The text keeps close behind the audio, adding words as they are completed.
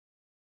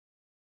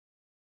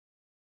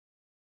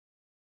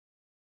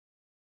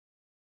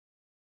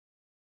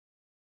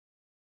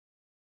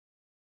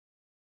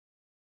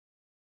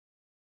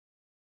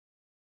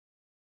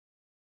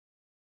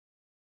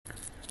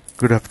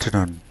Good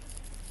afternoon.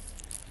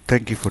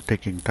 Thank you for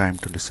taking time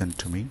to listen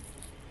to me.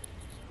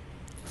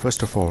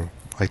 First of all,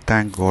 I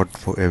thank God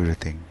for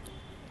everything.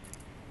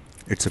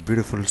 It's a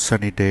beautiful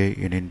sunny day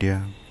in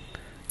India,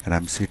 and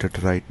I'm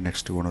seated right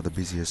next to one of the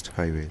busiest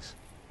highways.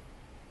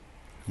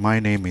 My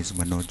name is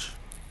Manoj.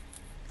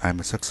 I'm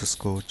a success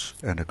coach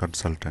and a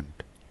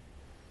consultant.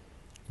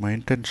 My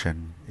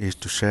intention is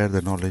to share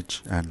the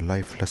knowledge and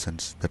life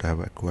lessons that I have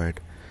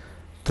acquired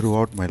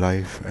throughout my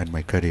life and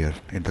my career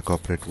in the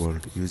corporate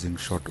world using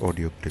short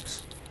audio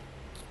clips.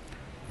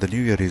 The new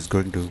year is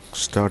going to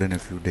start in a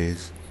few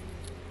days,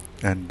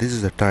 and this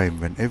is a time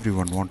when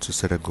everyone wants to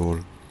set a goal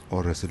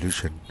or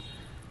resolution.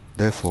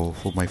 Therefore,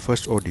 for my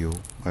first audio,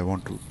 I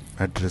want to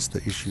address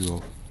the issue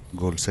of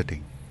goal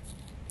setting.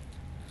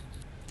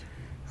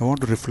 I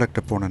want to reflect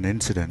upon an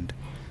incident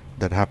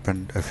that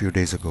happened a few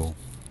days ago.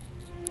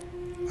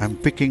 I'm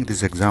picking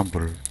this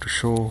example to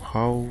show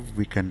how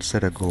we can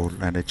set a goal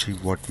and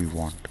achieve what we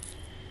want.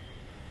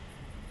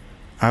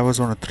 I was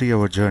on a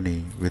 3-hour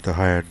journey with a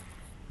hired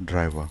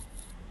driver.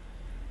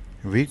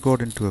 We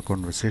got into a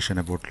conversation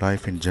about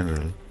life in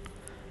general,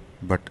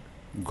 but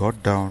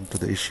got down to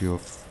the issue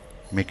of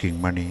making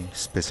money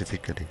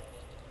specifically.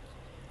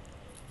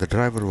 The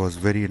driver was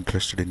very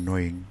interested in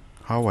knowing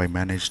how I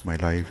managed my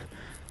life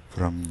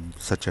from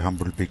such a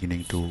humble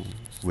beginning to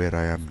where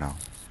I am now.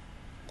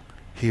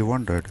 He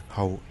wondered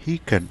how he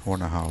can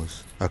own a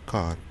house, a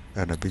car,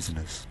 and a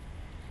business.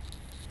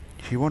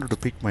 He wanted to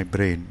pick my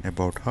brain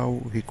about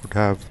how he could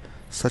have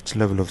such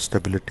level of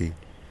stability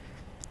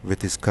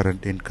with his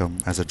current income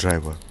as a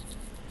driver.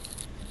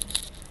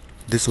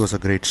 This was a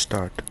great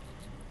start.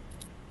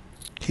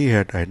 He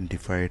had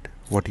identified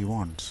what he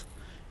wants.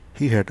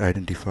 He had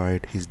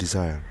identified his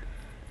desire.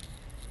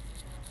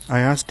 I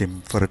asked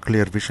him for a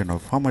clear vision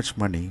of how much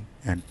money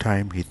and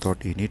time he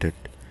thought he needed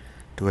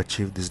to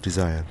achieve this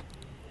desire.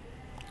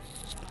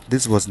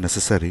 This was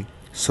necessary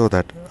so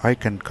that I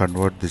can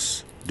convert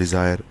this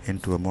desire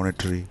into a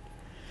monetary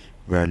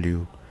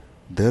value,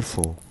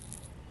 therefore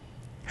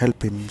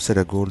help him set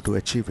a goal to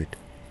achieve it.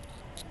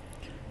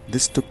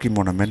 This took him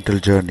on a mental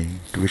journey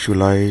to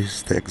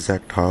visualize the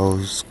exact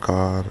house,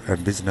 car,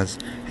 and business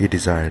he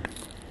desired.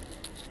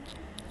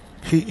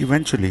 He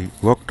eventually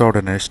worked out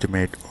an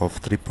estimate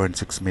of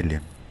 3.6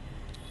 million.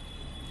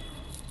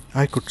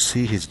 I could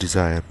see his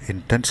desire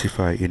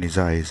intensify in his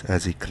eyes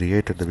as he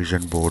created the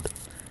vision board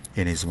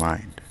in his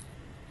mind.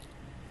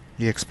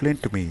 He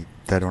explained to me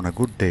that on a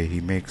good day he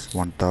makes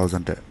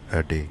 1,000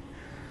 a day.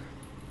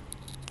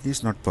 He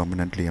is not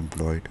permanently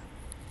employed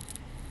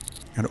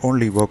and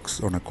only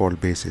works on a call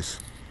basis.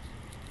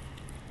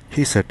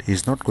 He said he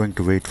is not going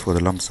to wait for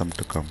the lump sum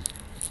to come.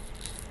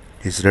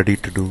 He is ready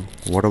to do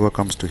whatever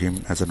comes to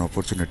him as an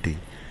opportunity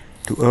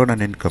to earn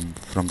an income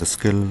from the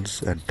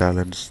skills and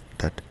talents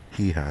that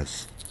he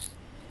has.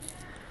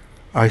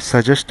 I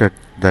suggested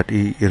that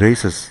he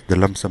erases the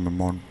lump sum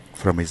amount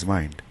from his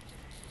mind.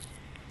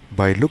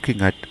 By looking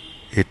at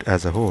it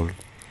as a whole,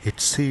 it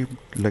seemed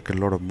like a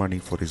lot of money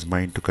for his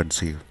mind to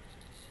conceive.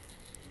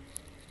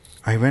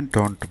 I went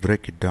on to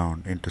break it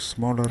down into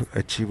smaller,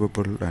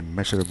 achievable and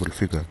measurable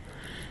figure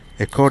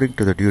according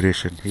to the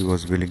duration he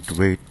was willing to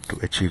wait to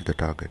achieve the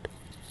target.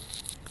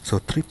 So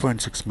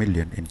 3.6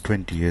 million in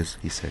 20 years,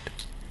 he said.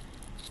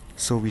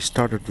 So we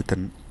started with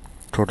a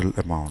total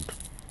amount.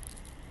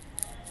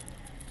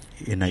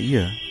 In a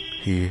year,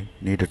 he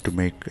needed to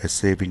make a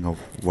saving of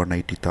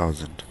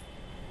 180,000.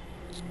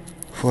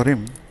 For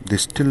him,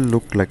 this still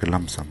looked like a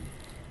lump sum.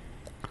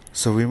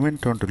 So we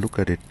went on to look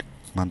at it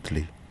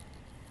monthly.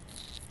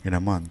 In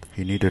a month,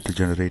 he needed to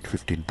generate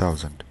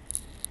 15,000.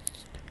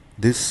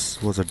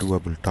 This was a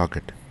doable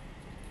target.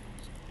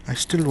 I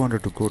still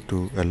wanted to go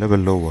to a level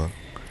lower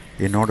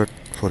in order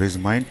for his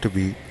mind to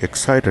be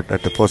excited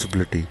at the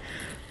possibility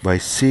by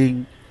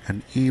seeing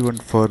an even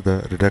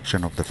further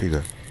reduction of the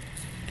figure.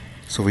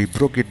 So we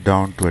broke it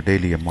down to a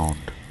daily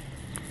amount,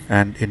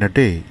 and in a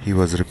day he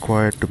was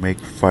required to make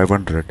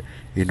 500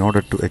 in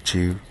order to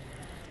achieve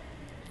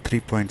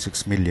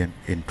 3.6 million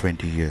in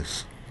 20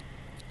 years.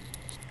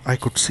 I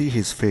could see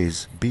his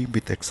face beam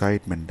with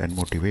excitement and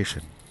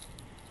motivation.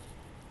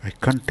 I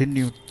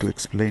continued to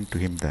explain to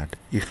him that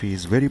if he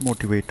is very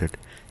motivated,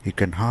 he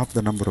can halve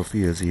the number of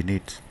years he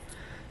needs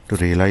to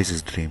realize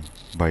his dream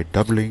by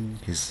doubling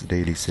his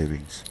daily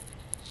savings.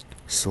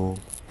 So,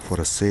 for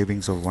a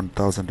savings of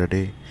 1,000 a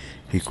day,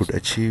 he could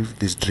achieve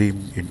this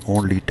dream in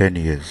only 10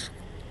 years.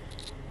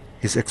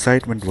 His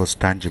excitement was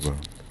tangible.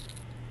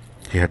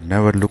 He had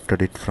never looked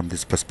at it from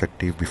this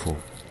perspective before.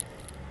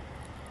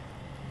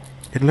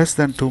 In less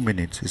than 2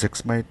 minutes, his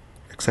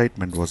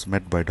excitement was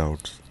met by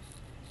doubts.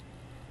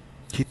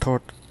 He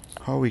thought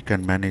how he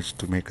can manage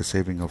to make a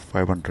saving of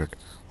 500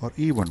 or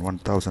even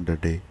 1,000 a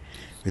day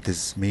with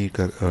his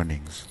meager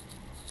earnings.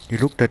 He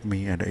looked at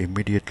me and I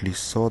immediately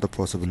saw the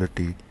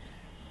possibility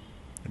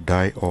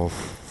die off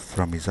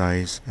from his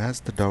eyes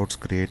as the doubts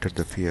created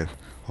the fear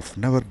of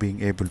never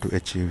being able to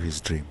achieve his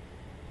dream.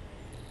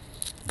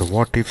 The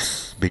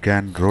what-ifs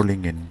began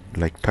rolling in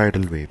like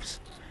tidal waves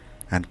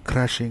and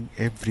crashing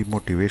every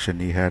motivation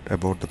he had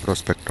about the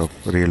prospect of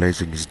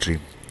realizing his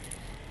dream.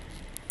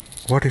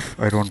 What if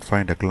I don't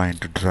find a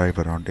client to drive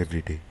around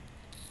every day?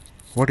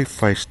 What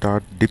if I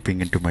start dipping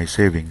into my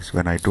savings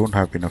when I don't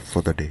have enough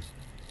for the day?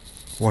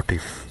 What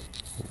if?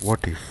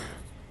 What if?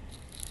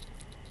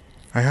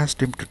 I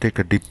asked him to take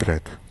a deep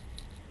breath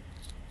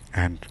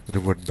and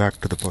revert back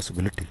to the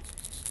possibility.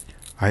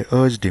 I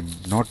urged him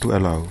not to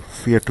allow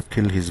fear to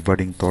kill his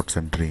budding thoughts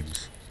and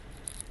dreams.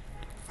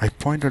 I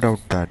pointed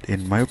out that,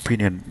 in my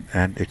opinion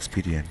and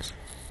experience,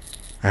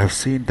 I have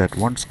seen that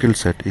one skill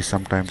set is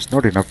sometimes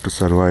not enough to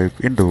survive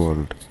in the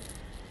world.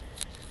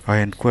 I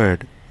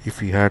inquired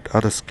if he had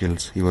other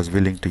skills he was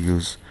willing to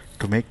use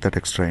to make that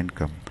extra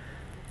income,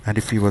 and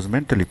if he was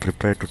mentally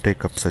prepared to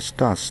take up such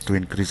tasks to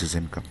increase his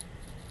income.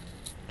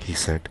 He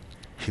said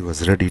he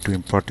was ready to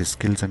impart his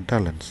skills and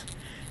talents.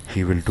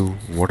 He will do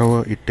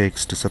whatever it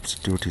takes to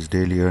substitute his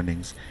daily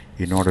earnings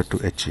in order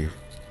to achieve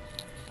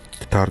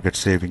the target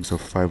savings of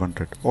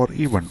 500 or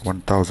even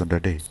 1000 a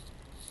day.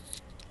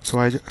 So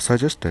I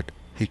suggested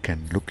he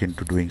can look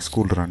into doing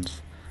school runs,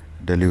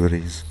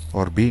 deliveries,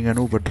 or being an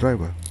Uber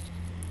driver.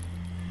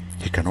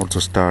 He can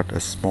also start a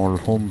small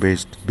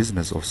home-based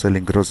business of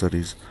selling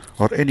groceries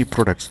or any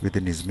products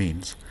within his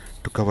means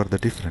to cover the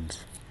difference.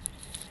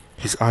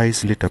 His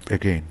eyes lit up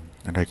again,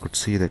 and I could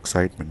see the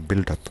excitement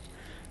build up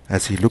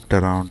as he looked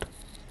around,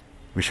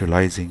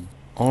 visualizing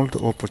all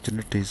the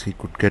opportunities he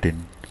could get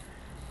in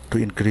to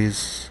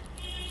increase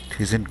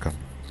his income.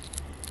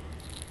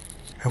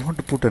 I want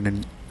to put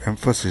an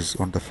emphasis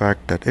on the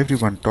fact that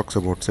everyone talks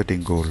about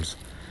setting goals,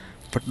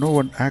 but no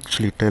one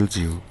actually tells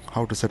you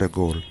how to set a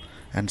goal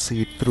and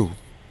see it through.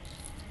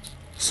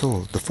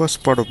 So, the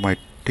first part of my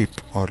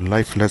tip or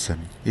life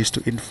lesson is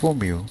to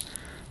inform you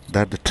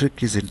that the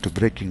trick is into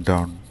breaking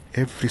down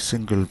every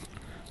single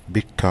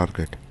big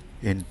target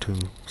into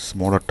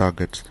smaller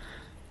targets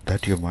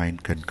that your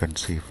mind can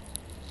conceive.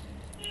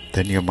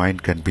 Then your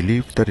mind can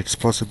believe that it's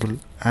possible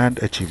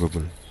and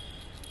achievable.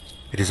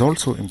 It is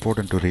also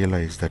important to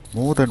realize that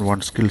more than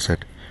one skill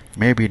set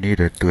may be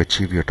needed to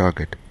achieve your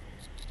target.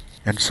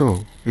 And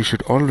so, you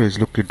should always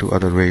look into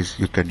other ways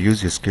you can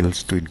use your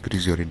skills to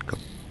increase your income.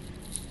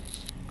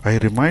 I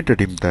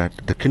reminded him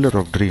that the killer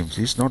of dreams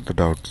is not the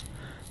doubts,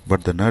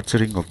 but the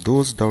nurturing of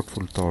those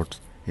doubtful thoughts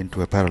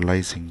into a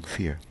paralyzing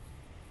fear.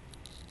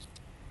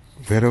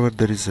 Wherever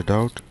there is a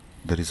doubt,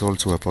 there is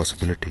also a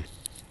possibility.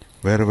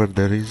 Wherever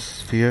there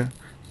is fear,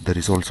 there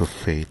is also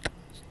faith.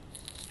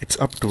 It's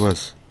up to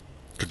us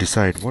to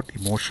decide what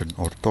emotion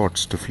or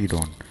thoughts to feed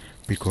on,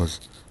 because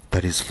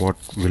that is what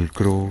will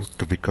grow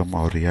to become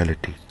our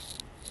reality.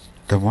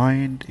 The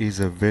mind is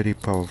a very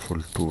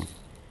powerful tool.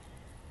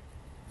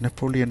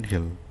 Napoleon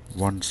Hill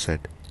once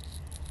said,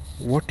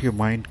 "What your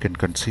mind can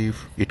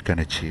conceive, it can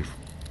achieve."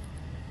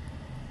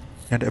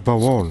 And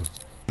above all,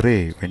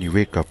 pray when you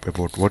wake up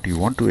about what you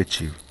want to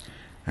achieve,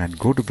 and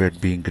go to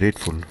bed being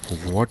grateful for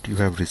what you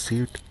have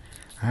received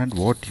and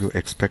what you are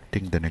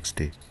expecting the next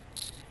day.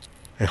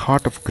 A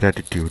heart of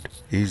gratitude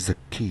is the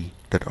key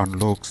that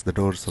unlocks the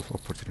doors of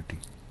opportunity.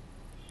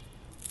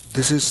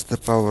 This is the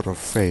power of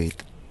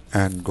faith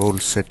and goal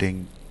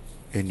setting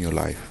in your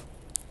life.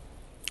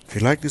 If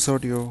you like this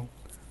audio,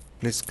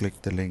 please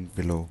click the link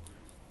below.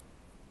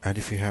 And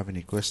if you have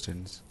any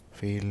questions,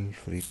 feel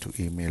free to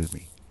email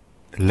me.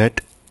 Let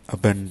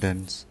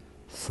abundance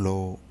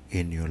flow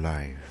in your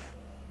life,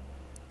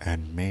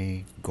 and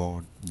may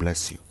God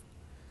bless you.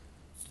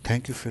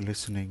 Thank you for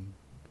listening.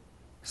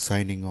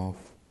 Signing off.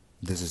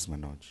 This is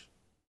Manoj.